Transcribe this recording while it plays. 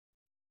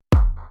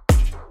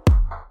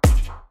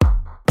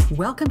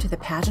Welcome to the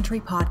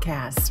Pageantry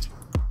Podcast.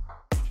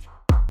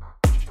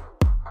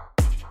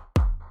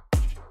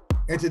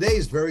 And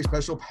today's very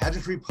special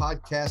Pageantry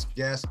Podcast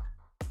guest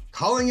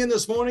calling in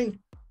this morning,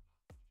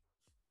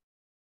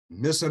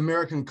 Miss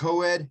American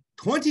Coed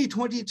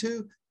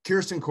 2022,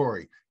 Kiersten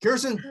Khoury.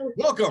 Kiersten,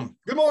 welcome.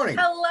 Good morning.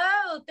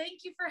 Hello.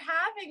 Thank you for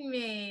having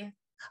me.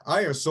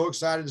 I am so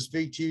excited to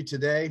speak to you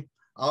today.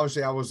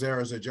 Obviously, I was there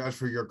as a judge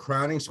for your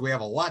crowning, so we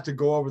have a lot to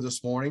go over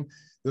this morning.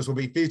 This will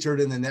be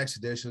featured in the next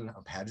edition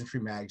of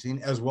Pageantry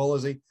Magazine, as well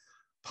as a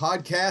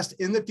podcast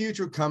in the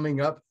future coming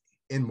up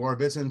in more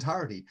of its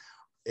entirety.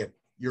 If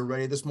you're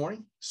ready this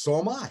morning, so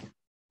am I.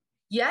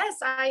 Yes,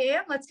 I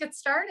am. Let's get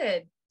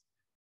started.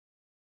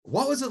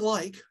 What was it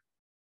like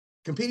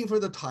competing for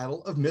the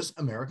title of Miss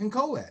American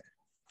Coed?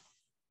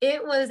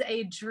 It was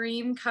a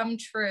dream come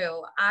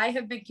true. I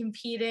have been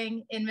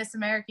competing in Miss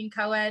American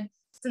Coed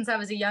since I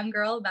was a young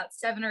girl, about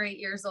 7 or 8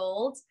 years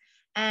old.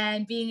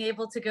 And being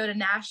able to go to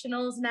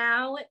nationals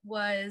now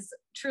was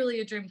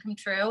truly a dream come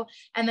true.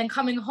 And then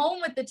coming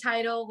home with the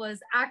title was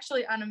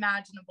actually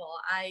unimaginable.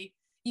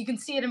 You can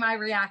see it in my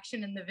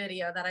reaction in the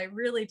video that I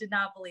really did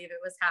not believe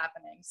it was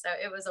happening. So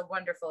it was a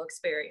wonderful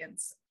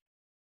experience.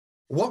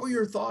 What were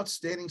your thoughts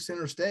standing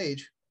center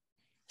stage,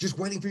 just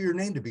waiting for your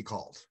name to be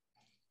called?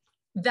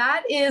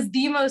 That is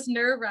the most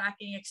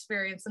nerve-wracking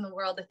experience in the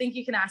world. I think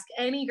you can ask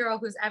any girl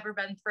who's ever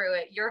been through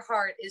it. Your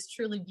heart is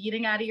truly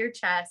beating out of your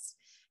chest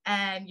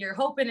and you're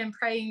hoping and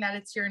praying that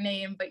it's your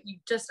name, but you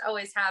just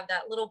always have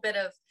that little bit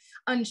of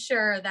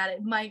unsure that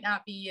it might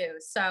not be you.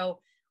 So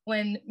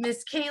when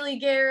Miss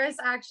Kaylee Garris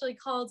actually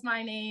called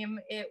my name,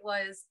 it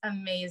was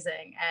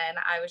amazing. And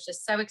I was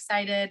just so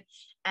excited.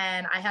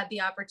 And I had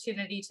the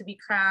opportunity to be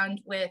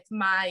crowned with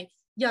my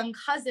young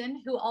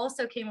cousin, who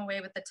also came away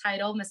with the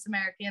title, Miss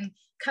American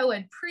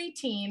Coed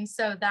Preteen.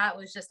 So that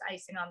was just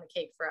icing on the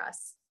cake for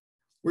us.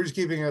 We're just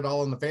keeping it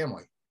all in the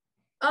family.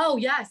 Oh,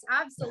 yes,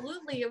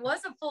 absolutely. It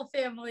was a full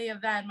family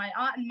event. My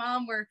aunt and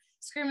mom were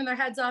screaming their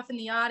heads off in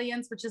the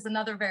audience, which is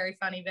another very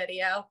funny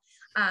video,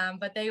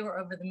 but they were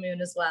over the moon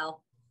as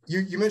well.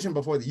 You mentioned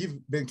before that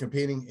you've been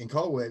competing in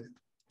Coed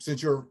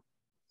since you're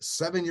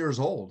 7 years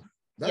old.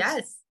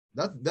 Yes.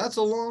 That's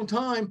a long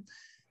time.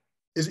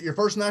 Is it your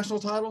first national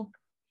title?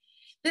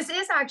 This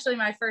is actually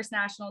my first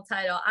national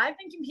title. I've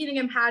been competing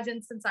in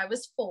pageants since I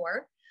was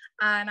 4,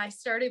 and I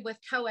started with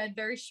Coed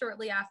very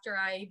shortly after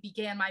I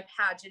began my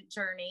pageant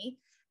journey.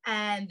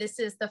 And this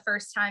is the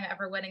first time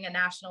ever winning a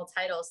national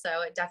title.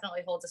 So it definitely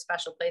holds a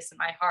special place in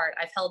my heart.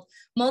 I've held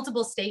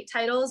multiple state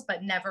titles,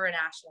 but never a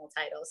national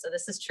title. So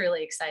this is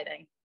truly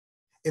exciting.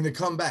 And to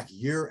come back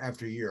year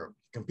after year,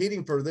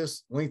 competing for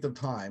this length of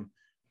time,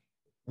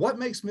 what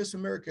makes Miss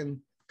American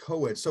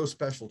Coed so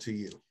special to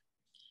you?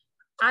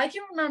 I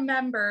can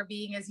remember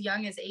being as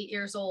young as 8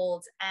 years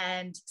old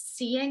and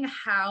seeing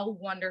how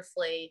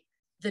wonderfully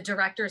the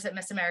directors at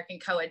Miss American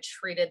Coed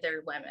treated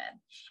their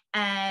women.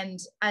 And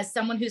as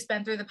someone who's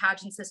been through the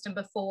pageant system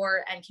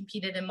before and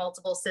competed in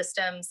multiple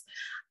systems,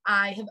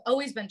 I have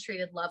always been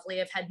treated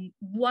lovely. I've had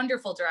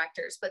wonderful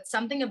directors, but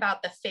something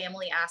about the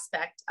family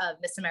aspect of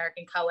Miss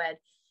American Coed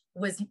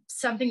was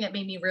something that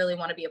made me really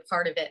want to be a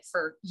part of it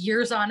for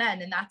years on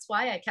end. And that's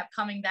why I kept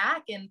coming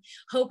back and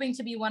hoping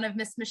to be one of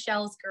Miss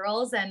Michelle's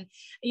girls. And,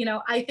 you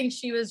know, I think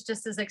she was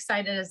just as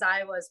excited as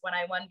I was when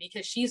I won,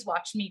 because she's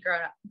watched me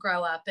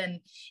grow up. And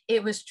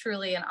it was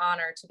truly an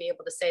honor to be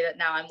able to say that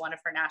now I'm one of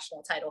her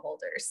national title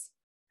holders.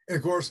 And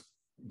of course,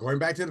 going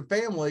back to the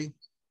family,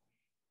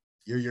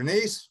 you're your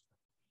niece.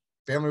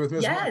 Family with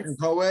Miss American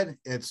Coed,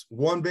 it's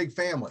one big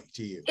family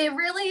to you. It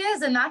really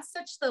is. And that's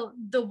such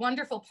the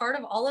wonderful part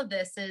of all of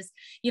this is,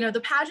 you know,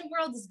 the pageant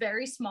world is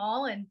very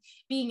small, and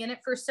being in it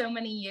for so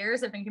many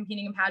years, I've been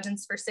competing in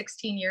pageants for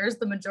 16 years,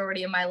 the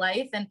majority of my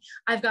life. And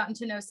I've gotten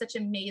to know such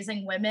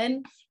amazing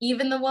women.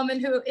 Even the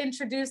woman who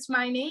introduced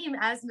my name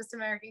as Miss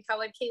American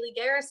Coed, Kaylee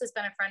Garris, has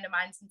been a friend of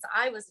mine since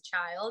I was a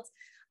child.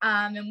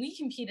 And we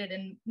competed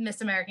in Miss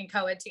American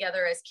Coed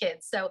together as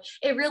kids. So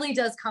it really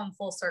does come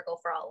full circle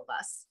for all of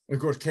us. And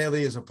of course,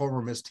 Kaylee is a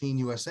former Miss Teen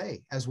USA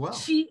as well.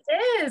 She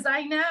is,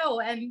 I know.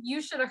 And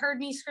you should have heard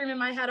me screaming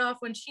my head off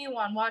when she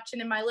won, watching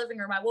in my living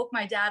room. I woke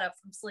my dad up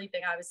from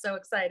sleeping. I was so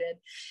excited.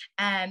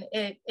 And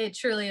it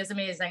truly is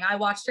amazing. I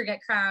watched her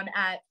get crowned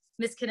at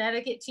Miss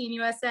Connecticut Teen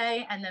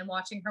USA, and then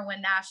watching her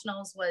win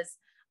nationals was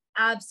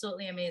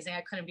absolutely amazing.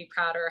 I couldn't be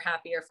prouder or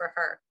happier for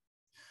her.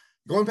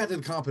 Going back to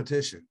the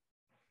competition,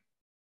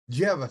 do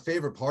you have a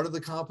favorite part of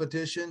the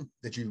competition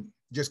that you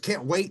just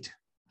can't wait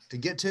to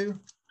get to?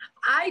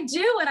 I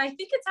do. And I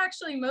think it's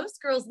actually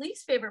most girls'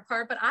 least favorite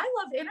part, but I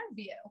love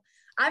interview.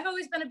 I've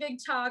always been a big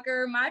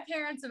talker. My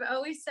parents have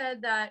always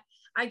said that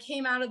I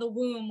came out of the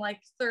womb like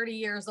 30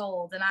 years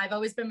old, and I've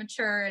always been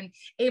mature and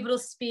able to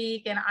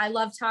speak. And I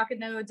love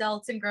talking to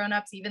adults and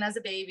grownups, even as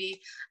a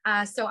baby.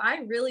 So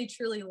I really,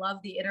 truly love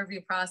the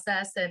interview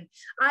process. And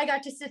I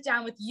got to sit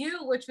down with you,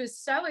 which was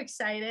so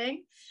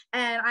exciting.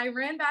 And I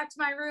ran back to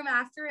my room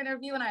after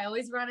interview, and I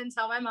always run and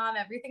tell my mom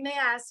everything they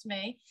asked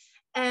me.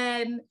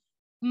 And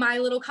my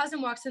little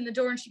cousin walks in the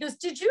door and she goes,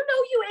 "Did you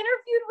know you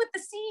interviewed with the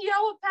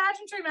CEO of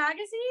Pageantry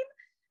magazine?"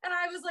 And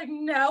I was like,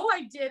 no,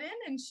 I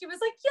didn't. And she was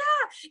like,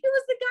 yeah, it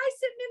was the guy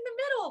sitting in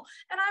the middle.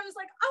 And I was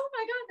like, oh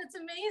my God, that's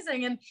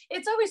amazing. And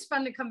it's always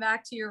fun to come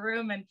back to your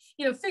room and,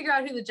 figure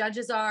out who the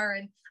judges are.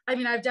 And I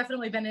mean, I've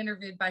definitely been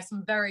interviewed by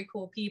some very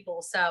cool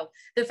people. So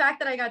the fact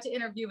that I got to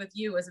interview with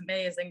you was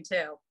amazing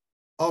too.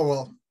 Oh,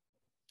 well,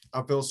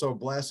 I feel so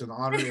blessed and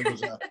honored. It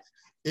was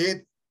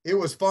it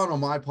was fun on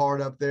my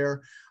part up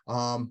there.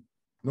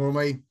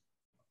 Normally,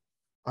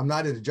 I'm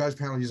not at the judge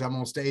panel because I'm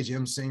on stage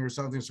emceeing or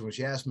something. So when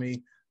she asked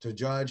me to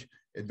judge,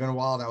 it'd been a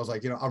while, and I was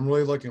like, I'm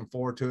really looking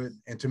forward to it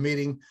and to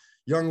meeting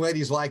young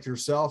ladies like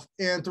yourself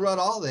and throughout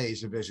all the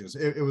age divisions.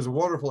 It was a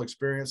wonderful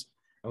experience.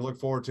 I look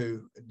forward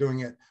to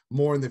doing it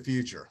more in the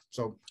future.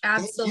 So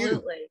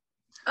absolutely.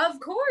 Of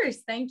course.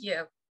 Thank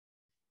you.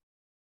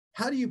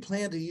 How do you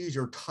plan to use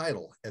your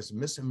title as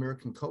Miss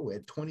American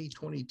Coed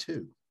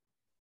 2022?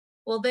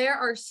 Well, there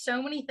are so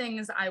many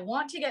things I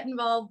want to get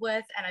involved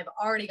with, and I've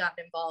already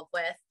gotten involved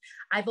with.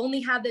 I've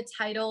only had the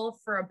title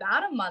for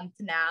about a month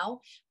now,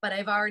 but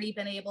I've already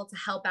been able to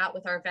help out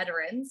with our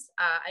veterans.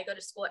 I go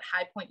to school at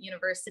High Point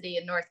University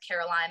in North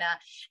Carolina,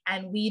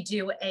 and we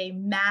do a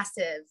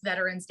massive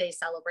Veterans Day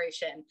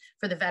celebration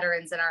for the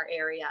veterans in our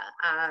area.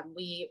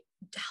 We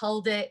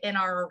held it in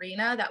our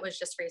arena that was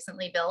just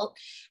recently built,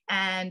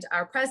 and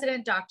our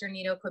president, Dr.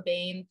 Nito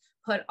Cobain,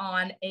 put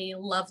on a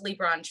lovely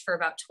brunch for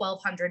about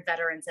 1,200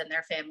 veterans and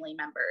their family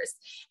members.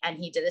 And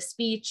he did a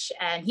speech,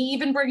 and he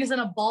even brings in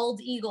a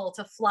bald eagle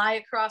to fly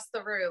across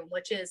the room,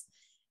 which is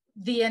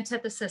the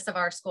antithesis of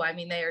our school. I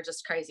mean, they are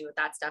just crazy with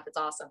that stuff. It's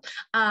awesome.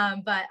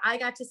 But I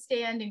got to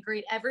stand and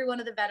greet every one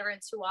of the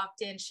veterans who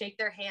walked in, shake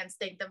their hands,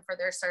 thank them for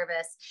their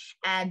service.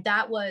 And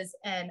that was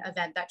an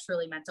event that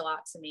truly meant a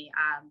lot to me.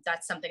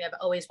 That's something I've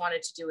always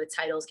wanted to do with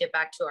titles, give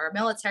back to our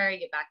military,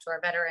 give back to our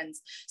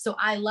veterans. So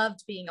I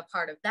loved being a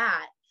part of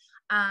that.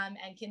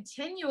 And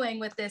continuing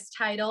with this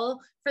title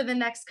for the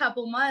next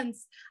couple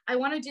months, I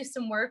want to do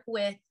some work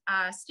with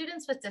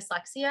students with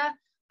dyslexia.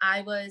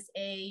 I was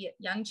a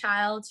young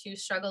child who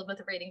struggled with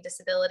a reading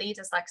disability,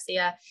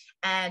 dyslexia,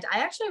 and I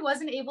actually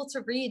wasn't able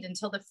to read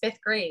until the 5th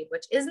grade,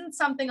 which isn't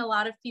something a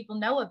lot of people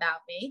know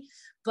about me,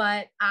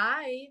 but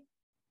I,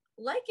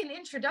 like an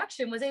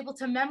introduction, was able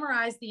to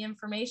memorize the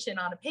information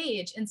on a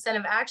page instead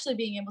of actually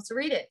being able to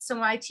read it. So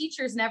my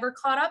teachers never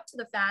caught up to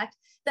the fact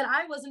that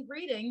I wasn't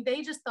reading.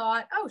 They just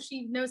thought, oh,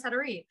 she knows how to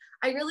read.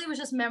 I really was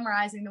just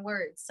memorizing the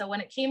words. So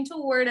when it came to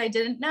a word I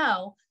didn't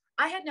know,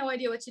 I had no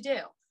idea what to do,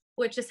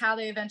 which is how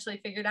they eventually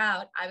figured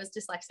out I was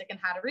dyslexic and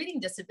had a reading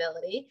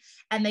disability.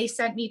 And they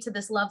sent me to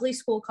this lovely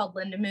school called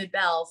Linda Mood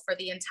Bell for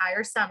the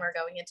entire summer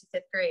going into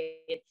 5th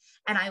grade.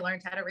 And I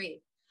learned how to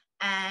read.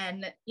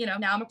 And,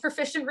 now I'm a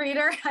proficient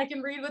reader. I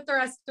can read with the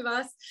rest of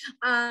us.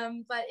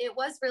 But it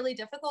was really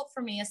difficult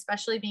for me,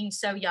 especially being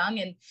so young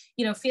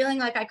and, feeling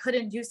like I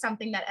couldn't do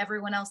something that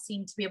everyone else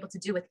seemed to be able to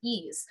do with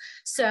ease.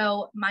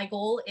 So my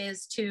goal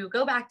is to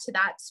go back to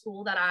that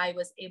school that I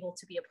was able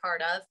to be a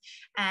part of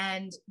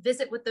and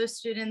visit with those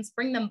students,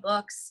 bring them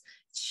books,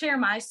 share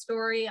my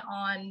story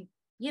on,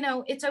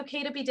 it's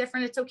okay to be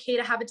different. It's okay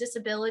to have a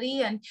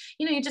disability. And,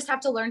 you just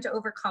have to learn to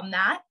overcome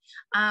that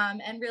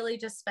and really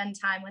just spend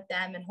time with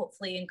them and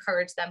hopefully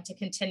encourage them to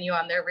continue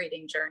on their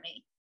reading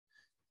journey.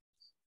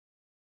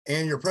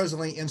 And you're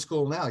presently in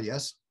school now,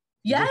 yes?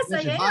 Yes, I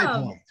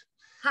am.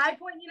 High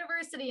Point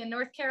University in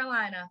North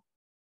Carolina.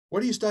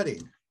 What are you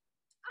studying?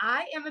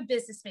 I am a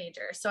business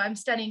major. So I'm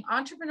studying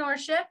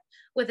entrepreneurship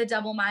with a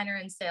double minor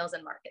in sales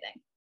and marketing.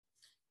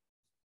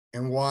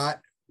 And what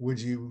would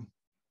you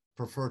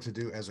prefer to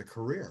do as a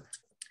career?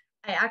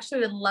 I actually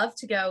would love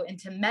to go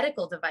into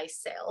medical device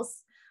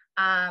sales.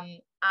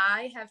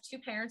 I have 2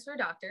 parents who are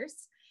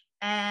doctors.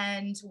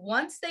 And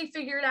once they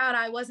figured out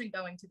I wasn't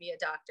going to be a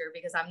doctor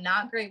because I'm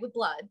not great with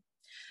blood,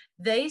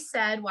 they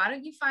said, why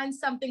don't you find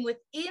something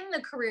within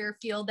the career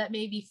field that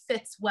maybe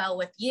fits well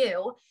with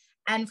you?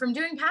 And from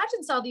doing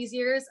pageants all these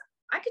years,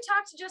 I could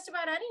talk to just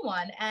about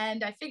anyone.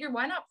 And I figured,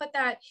 why not put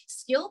that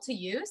skill to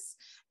use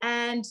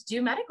and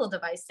do medical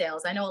device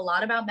sales? I know a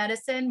lot about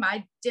medicine.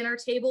 My dinner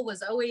table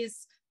was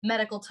always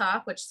medical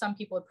talk, which some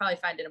people would probably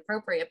find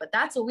inappropriate, but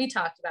that's what we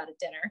talked about at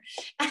dinner.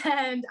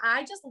 And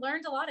I just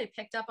learned a lot. I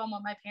picked up on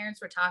what my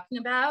parents were talking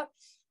about.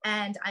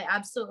 And I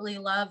absolutely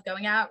love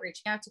going out,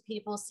 reaching out to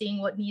people,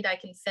 seeing what need I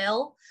can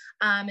fill.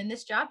 And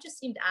this job just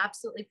seemed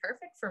absolutely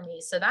perfect for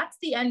me. So that's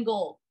the end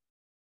goal.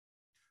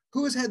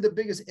 Who has had the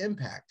biggest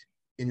impact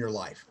in your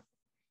life?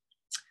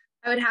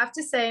 I would have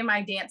to say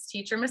my dance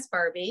teacher, Miss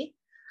Barbie.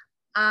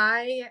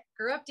 I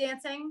grew up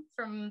dancing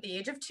from the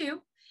age of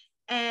 2,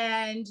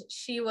 and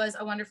she was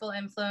a wonderful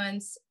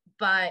influence.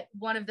 But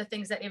one of the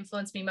things that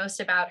influenced me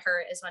most about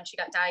her is when she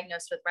got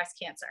diagnosed with breast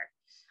cancer.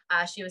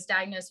 She was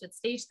diagnosed with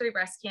stage 3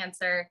 breast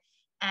cancer,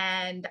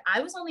 and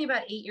I was only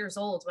about 8 years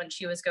old when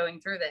she was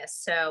going through this.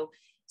 So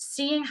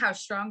seeing how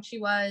strong she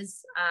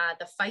was,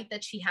 the fight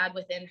that she had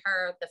within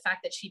her, the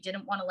fact that she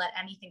didn't want to let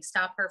anything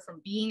stop her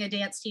from being a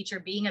dance teacher,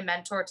 being a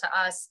mentor to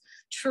us,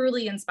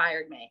 truly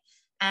inspired me.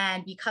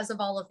 And because of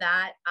all of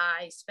that,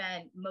 I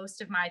spent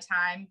most of my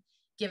time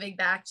giving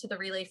back to the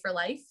Relay for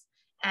Life.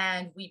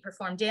 And we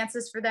performed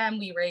dances for them.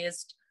 We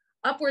raised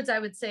upwards, I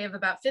would say, of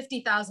about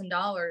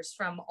 $50,000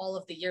 from all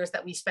of the years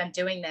that we spent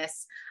doing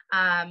this.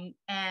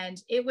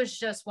 And it was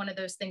just one of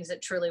those things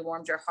that truly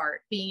warmed your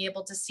heart. Being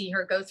able to see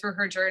her go through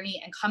her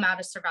journey and come out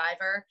a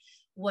survivor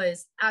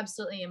was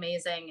absolutely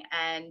amazing.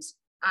 And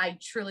I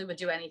truly would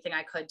do anything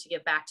I could to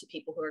give back to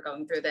people who are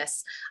going through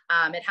this.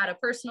 It had a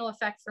personal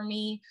effect for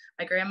me.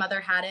 My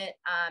grandmother had it.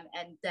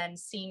 And then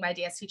seeing my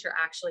dance teacher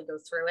actually go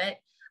through it,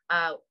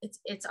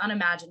 it's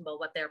unimaginable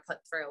what they're put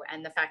through.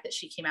 And the fact that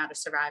she came out a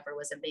survivor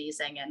was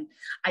amazing. And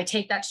I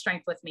take that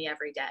strength with me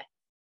every day.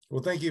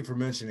 Well, thank you for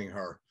mentioning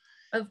her.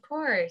 Of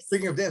course.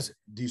 Speaking of dance,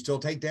 do you still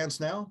take dance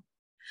now?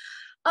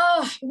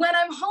 Oh, when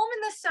I'm home in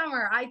the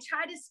summer, I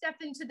try to step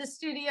into the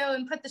studio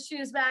and put the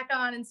shoes back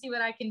on and see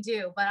what I can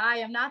do. But I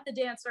am not the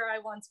dancer I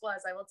once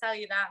was. I will tell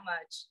you that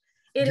much.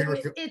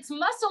 It's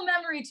muscle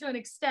memory to an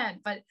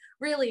extent, but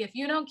really, if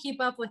you don't keep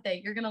up with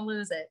it, you're going to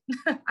lose it.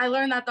 I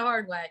learned that the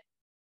hard way.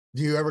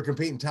 Do you ever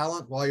compete in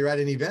talent while you're at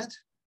an event?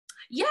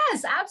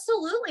 Yes,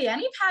 absolutely.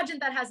 Any pageant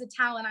that has a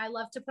talent, I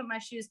love to put my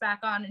shoes back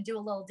on and do a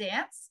little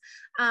dance.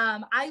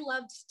 I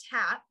loved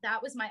tap.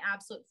 That was my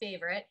absolute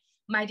favorite.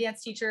 My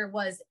dance teacher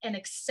was an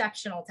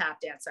exceptional tap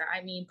dancer.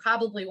 I mean,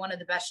 probably one of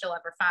the best you'll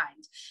ever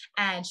find.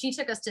 And she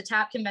took us to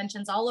tap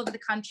conventions all over the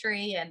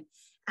country and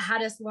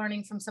had us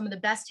learning from some of the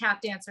best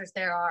tap dancers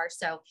there are.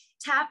 So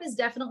tap is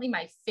definitely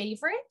my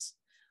favorite,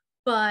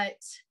 but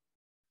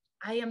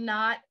I am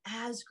not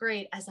as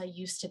great as I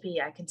used to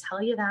be. I can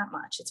tell you that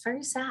much. It's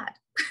very sad.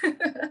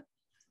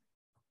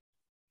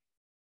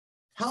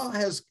 How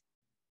has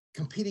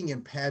competing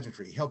in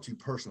pageantry helped you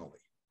personally?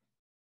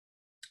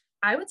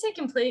 I would say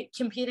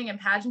competing in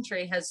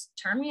pageantry has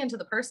turned me into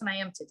the person I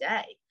am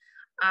today.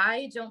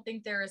 I don't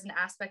think there is an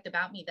aspect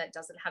about me that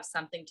doesn't have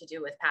something to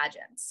do with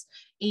pageants.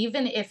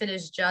 Even if it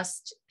is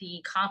just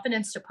the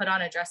confidence to put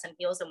on a dress and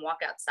heels and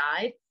walk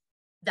outside,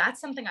 that's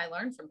something I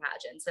learned from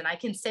pageants. And I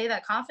can say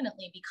that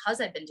confidently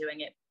because I've been doing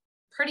it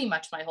pretty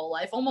much my whole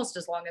life, almost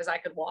as long as I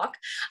could walk.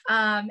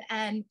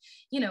 And,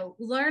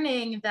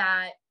 learning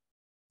that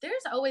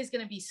there's always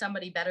going to be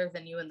somebody better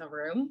than you in the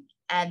room.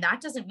 And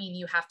that doesn't mean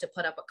you have to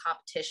put up a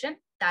competition.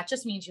 That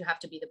just means you have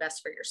to be the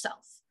best for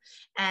yourself.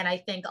 And I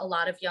think a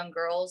lot of young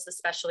girls,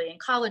 especially in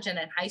college and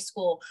in high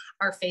school,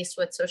 are faced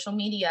with social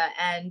media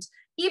and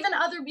even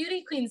other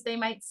beauty queens they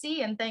might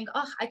see and think,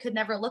 oh, I could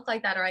never look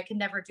like that, or I could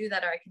never do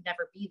that, or I could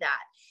never be that.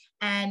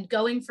 And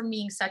going from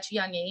being such a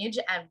young age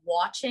and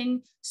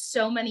watching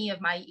so many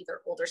of my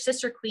either older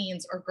sister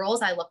queens or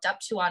girls I looked up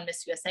to on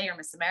Miss USA or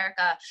Miss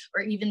America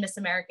or even Miss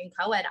American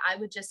Coed, I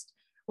would just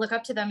look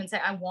up to them and say,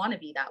 I want to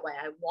be that way.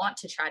 I want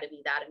to try to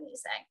be that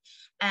amazing.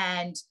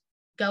 And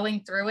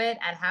going through it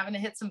and having to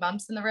hit some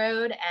bumps in the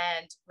road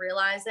and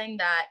realizing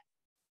that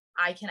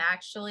I can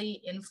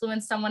actually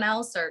influence someone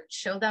else or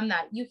show them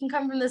that you can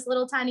come from this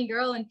little tiny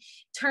girl and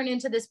turn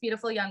into this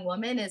beautiful young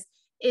woman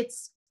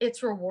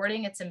it's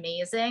rewarding. It's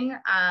amazing.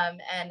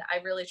 And I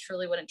really,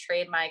 truly wouldn't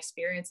trade my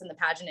experience in the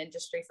pageant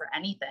industry for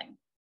anything.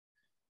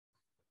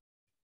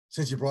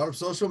 Since you brought up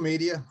social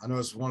media, I know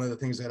it's one of the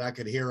things that I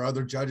could hear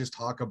other judges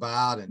talk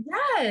about. And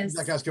yes,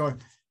 that guy's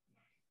going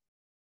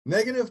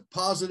negative,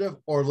 positive,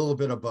 or a little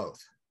bit of both.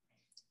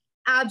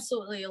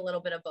 Absolutely a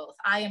little bit of both.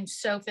 I am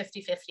so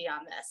 50-50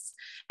 on this.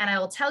 And I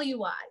will tell you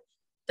why.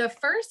 The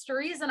first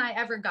reason I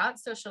ever got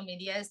social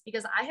media is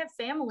because I have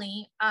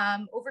family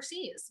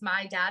overseas.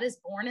 My dad is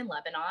born in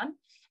Lebanon,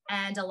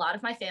 and a lot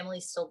of my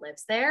family still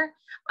lives there.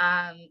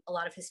 A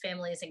lot of his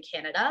family is in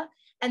Canada.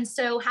 And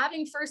so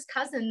having first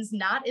cousins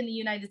not in the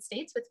United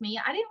States with me,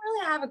 I didn't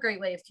really have a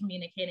great way of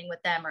communicating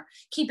with them or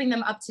keeping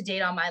them up to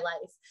date on my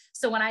life.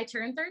 So when I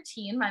turned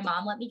 13, my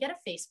mom let me get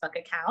a Facebook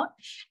account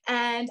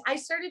and I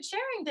started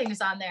sharing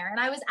things on there. And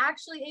I was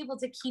actually able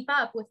to keep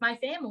up with my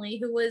family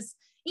who was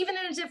even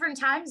in a different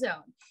time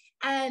zone.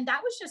 And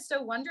that was just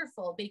so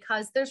wonderful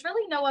because there's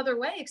really no other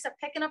way except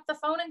picking up the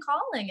phone and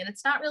calling. And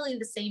it's not really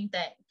the same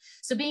thing.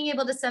 So being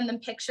able to send them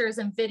pictures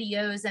and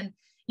videos and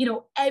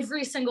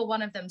every single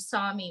one of them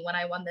saw me when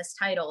I won this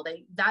title.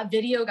 That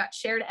video got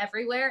shared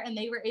everywhere and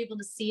they were able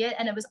to see it.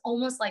 And it was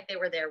almost like they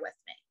were there with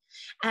me.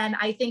 And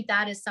I think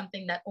that is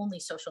something that only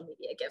social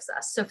media gives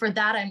us. So for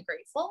that, I'm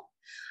grateful.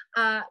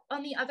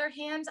 On the other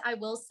hand, I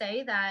will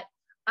say that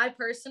I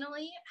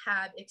personally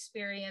have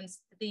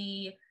experienced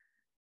the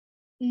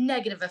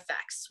negative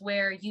effects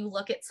where you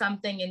look at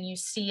something and you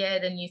see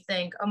it and you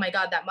think, oh my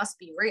God, that must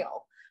be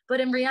real. But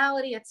in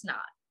reality, it's not.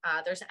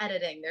 There's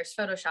editing, there's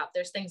Photoshop,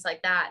 there's things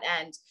like that.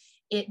 And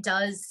it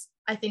does,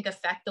 I think,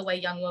 affect the way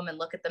young women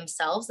look at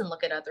themselves and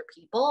look at other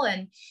people.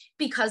 And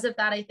because of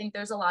that, I think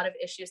there's a lot of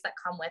issues that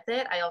come with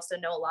it. I also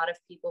know a lot of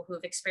people who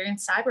have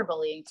experienced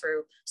cyberbullying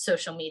through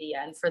social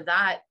media. And for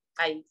that,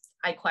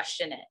 I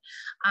question it.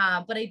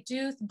 But I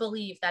do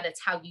believe that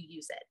it's how you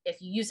use it. If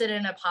you use it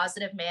in a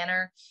positive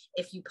manner,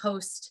 if you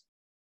post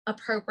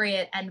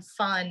appropriate and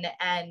fun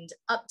and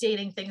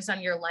updating things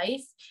on your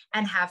life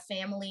and have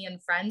family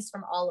and friends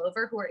from all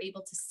over who are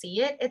able to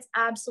see it, it's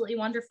absolutely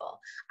wonderful.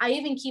 I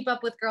even keep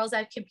up with girls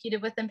I've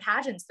competed with in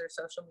pageants through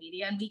social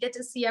media, and we get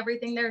to see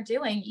everything they're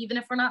doing, even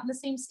if we're not in the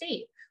same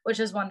state, which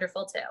is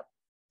wonderful too.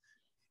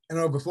 I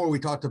know before we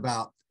talked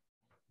about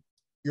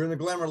you're in the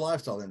glamour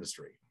lifestyle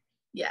industry.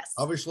 Yes.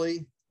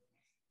 Obviously,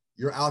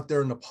 you're out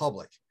there in the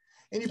public,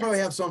 and you Yes. probably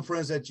have some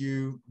friends that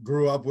you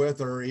grew up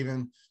with or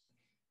even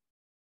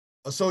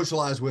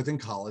socialized with in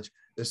college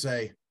that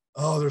say,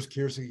 oh, there's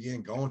Kiersten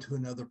again, going to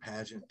another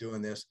pageant,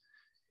 doing this.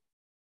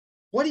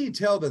 What do you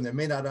tell them that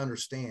may not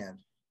understand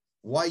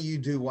why you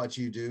do what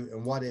you do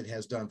and what it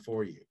has done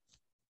for you?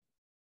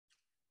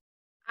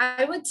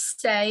 I would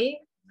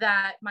say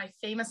that my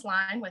famous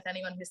line with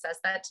anyone who says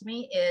that to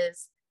me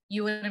is,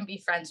 you wouldn't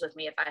be friends with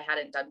me if I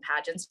hadn't done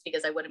pageants,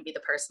 because I wouldn't be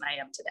the person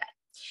I am today.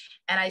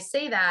 And I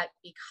say that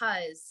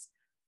because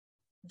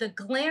the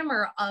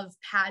glamour of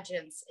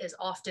pageants is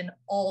often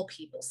all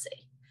people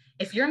see.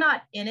 If you're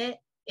not in it,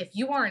 if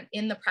you aren't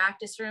in the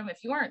practice room,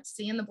 if you aren't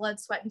seeing the blood,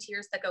 sweat, and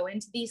tears that go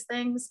into these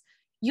things,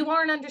 you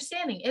aren't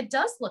understanding. It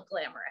does look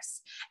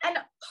glamorous. And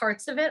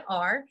parts of it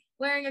are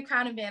wearing a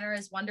crown and banner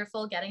is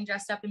wonderful. Getting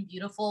dressed up in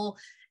beautiful,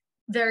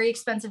 very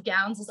expensive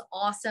gowns is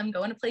awesome.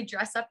 Going to play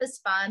dress up is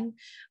fun.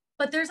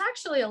 But there's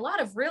actually a lot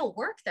of real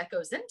work that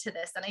goes into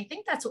this. And I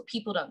think that's what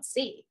people don't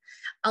see.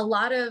 A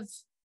lot of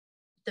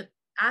the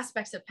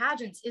aspects of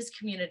pageants is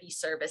community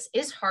service,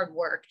 is hard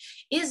work,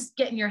 is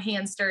getting your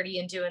hands dirty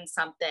and doing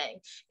something,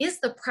 is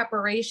the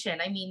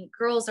preparation. I mean,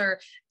 girls are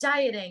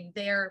dieting,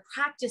 they're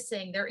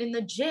practicing, they're in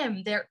the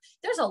gym.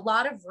 There's a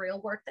lot of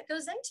real work that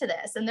goes into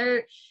this. And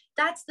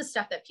that's the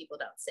stuff that people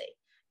don't see.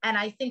 And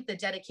I think the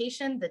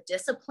dedication, the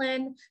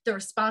discipline, the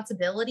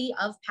responsibility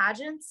of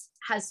pageants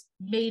has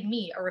made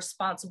me a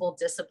responsible,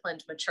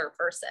 disciplined, mature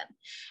person.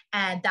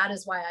 And that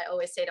is why I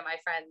always say to my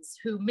friends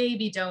who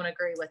maybe don't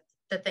agree with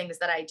the things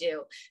that I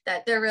do,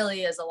 that there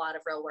really is a lot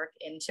of real work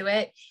into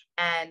it.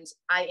 And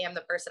I am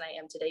the person I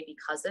am today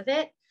because of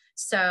it.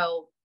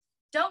 So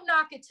don't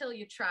knock it till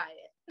you try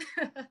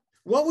it.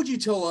 What would you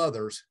tell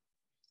others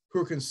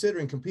who are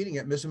considering competing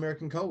at Miss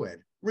American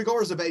Coed,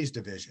 regardless of age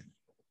division?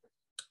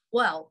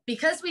 Well,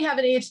 because we have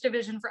an age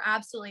division for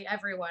absolutely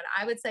everyone,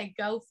 I would say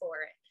go for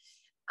it.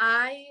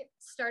 I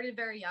started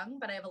very young,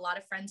 but I have a lot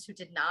of friends who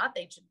did not.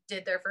 They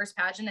did their first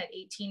pageant at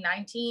 18,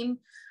 19.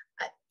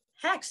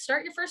 Heck,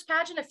 start your first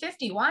pageant at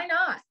 50. Why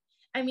not?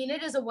 I mean,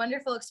 it is a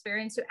wonderful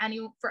experience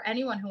for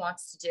anyone who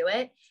wants to do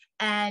it.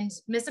 And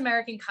Miss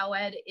American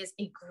Coed is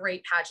a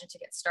great pageant to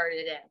get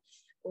started in.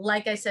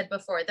 Like I said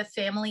before, the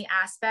family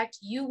aspect,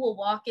 you will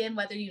walk in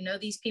whether you know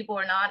these people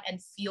or not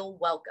and feel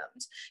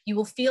welcomed. You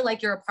will feel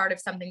like you're a part of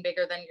something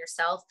bigger than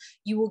yourself.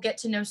 You will get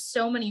to know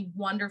so many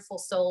wonderful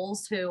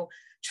souls who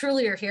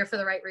truly are here for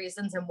the right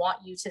reasons and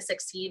want you to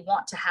succeed,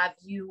 want to have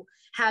you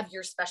have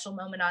your special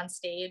moment on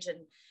stage. And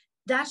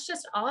that's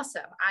just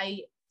awesome.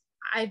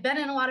 I've been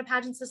in a lot of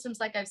pageant systems,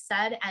 like I've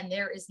said, and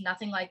there is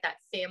nothing like that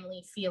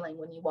family feeling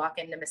when you walk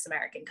into Miss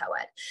American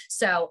Coed.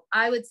 So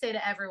I would say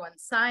to everyone,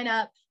 sign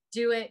up,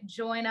 do it,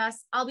 join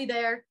us. I'll be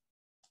there.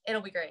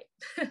 It'll be great.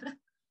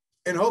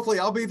 And hopefully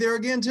I'll be there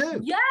again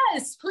too.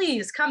 Yes,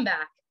 please come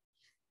back.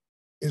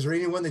 Is there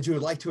anyone that you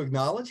would like to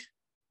acknowledge?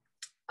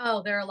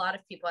 Oh, there are a lot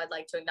of people I'd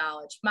like to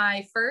acknowledge.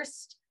 My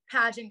first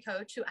pageant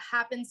coach, who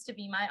happens to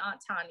be my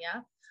Aunt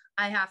Tanya,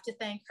 I have to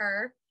thank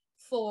her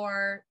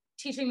for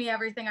teaching me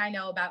everything I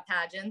know about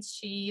pageants.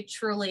 She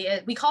truly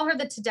is. We call her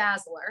the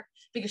Tadazzler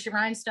because she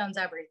rhinestones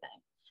everything.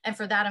 And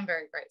for that, I'm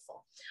very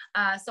grateful.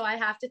 So I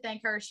have to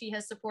thank her. She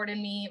has supported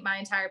me my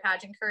entire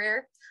pageant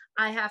career.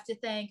 I have to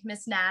thank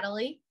Miss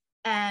Natalie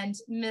and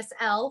Miss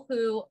L,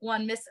 who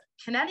won Miss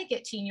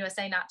Connecticut Teen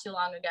USA not too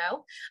long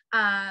ago.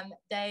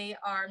 They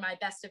are my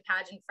best of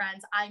pageant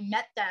friends. I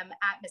met them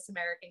at Miss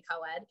American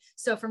Coed.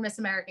 So for Miss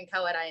American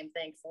Coed, I am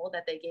thankful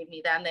that they gave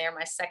me them. They are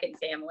my second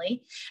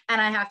family. And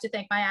I have to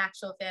thank my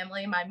actual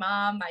family, my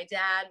mom, my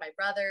dad, my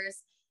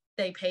brothers.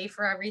 They pay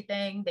for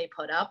everything. They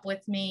put up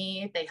with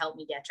me. They help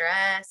me get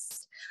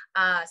dressed.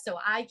 So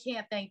I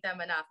can't thank them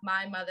enough.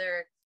 My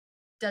mother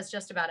does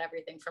just about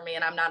everything for me.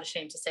 And I'm not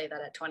ashamed to say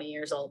that at 20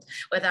 years old.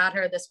 Without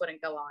her, this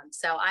wouldn't go on.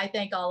 So I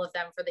thank all of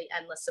them for the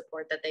endless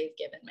support that they've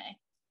given me.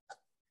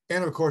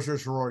 And of course, your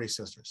sorority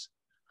sisters.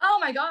 Oh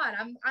my God,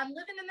 I'm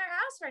living in their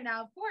house right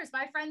now. Of course,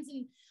 my friends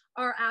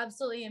are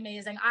absolutely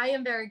amazing. I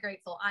am very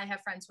grateful. I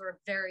have friends who are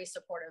very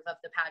supportive of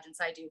the pageants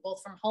I do,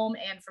 both from home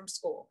and from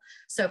school.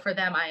 So for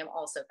them, I am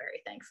also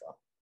very thankful.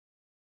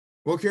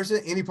 Well,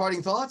 Kiersten, any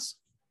parting thoughts?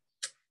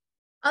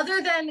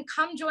 Other than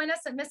come join us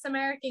at Miss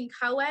American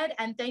Coed,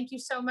 and thank you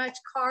so much,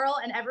 Carl,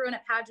 and everyone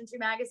at Pageantry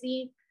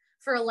Magazine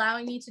for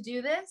allowing me to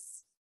do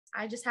this.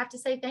 I just have to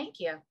say thank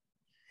you.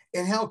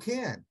 And how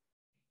can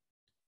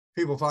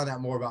people find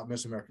out more about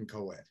Miss American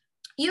Coed?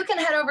 You can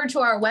head over to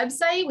our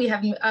website. We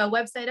have a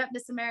website at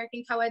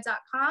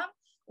missamericancoed.com.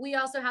 We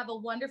also have a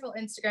wonderful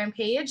Instagram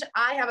page.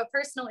 I have a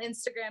personal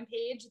Instagram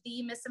page,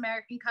 the Miss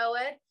American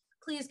Coed.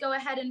 Please go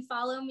ahead and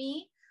follow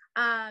me.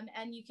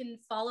 And you can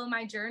follow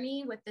my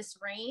journey with this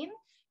reign.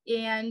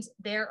 And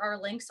there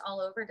are links all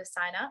over to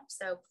sign up.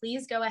 So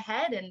please go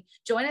ahead and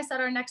join us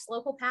at our next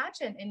local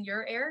pageant in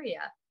your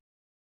area.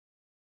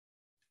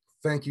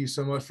 Thank you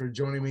so much for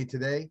joining me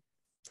today.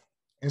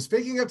 And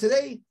speaking of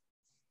today,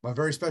 my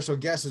very special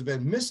guest has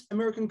been Miss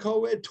American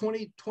Coed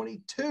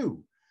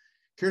 2022,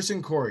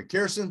 Kiersten Khoury.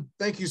 Kiersten,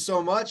 thank you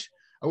so much.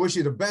 I wish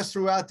you the best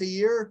throughout the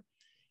year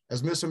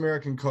as Miss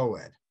American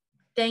Coed.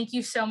 Thank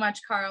you so much,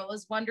 Carl. It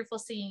was wonderful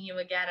seeing you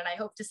again, and I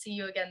hope to see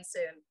you again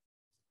soon.